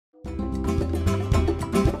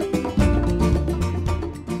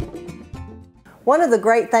One of the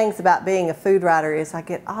great things about being a food writer is I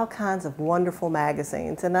get all kinds of wonderful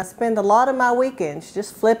magazines, and I spend a lot of my weekends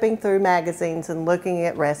just flipping through magazines and looking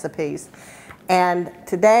at recipes. And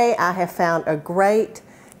today I have found a great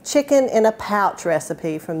chicken in a pouch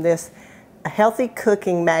recipe from this healthy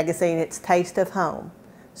cooking magazine. It's Taste of Home.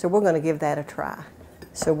 So we're going to give that a try.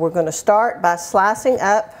 So we're going to start by slicing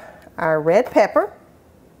up our red pepper.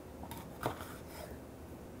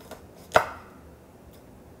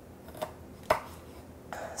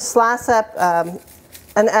 Slice up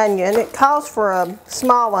an onion. It calls for a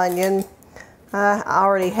small onion. I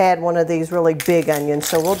already had one of these really big onions,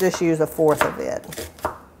 so we'll just use 1/4 of it.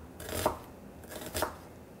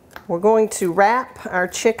 We're going to wrap our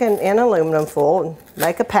chicken in aluminum foil and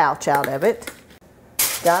make a pouch out of it.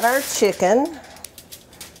 Got our chicken,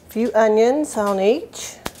 a few onions on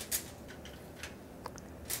each,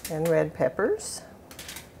 and red peppers.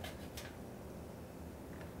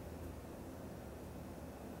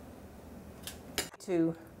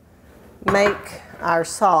 To make our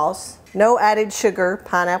sauce, no added sugar,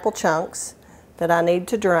 pineapple chunks that I need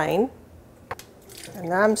to drain.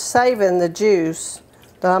 And I'm saving the juice,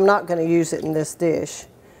 though I'm not going to use it in this dish.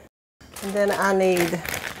 And then I need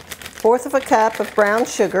 1/4 cup of brown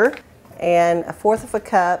sugar and 1/4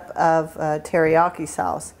 cup of teriyaki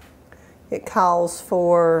sauce. It calls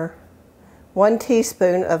for 1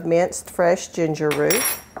 teaspoon of minced fresh ginger root.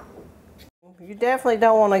 You definitely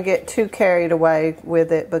don't want to get too carried away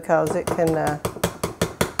with it because it can,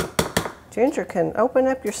 ginger can open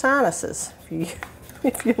up your sinuses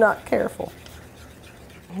if you're not careful.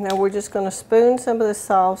 Now we're just going to spoon some of the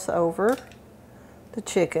sauce over the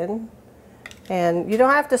chicken. And you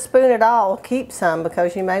don't have to spoon it all, keep some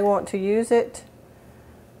because you may want to use it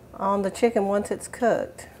on the chicken once it's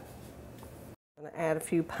cooked. I'm going to add a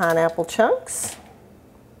few pineapple chunks.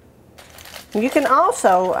 You can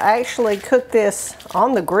also actually cook this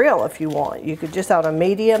on the grill if you want. You could just on a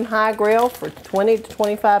medium-high grill for 20 to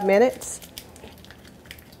 25 minutes.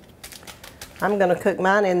 I'm going to cook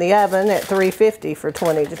mine in the oven at 350 for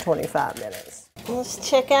 20 to 25 minutes. Let's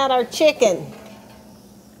check out our chicken.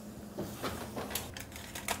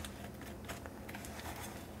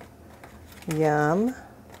 Yum.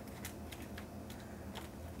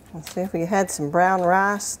 Let's see if we had some brown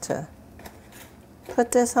rice to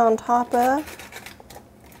put this on top of.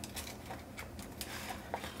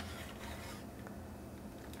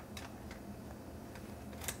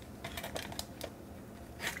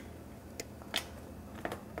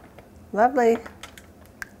 Lovely,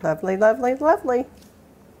 lovely, lovely, lovely.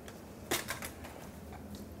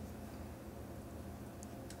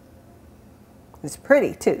 It's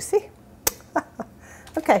pretty too, see?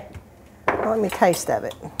 Okay, well, let me taste of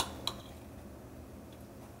it.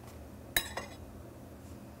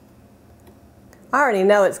 I already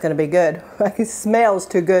know it's going to be good. It smells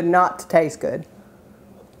too good not to taste good.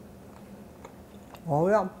 Oh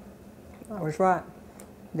yeah, I was right.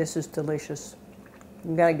 This is delicious.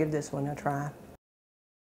 You got to give this one a try.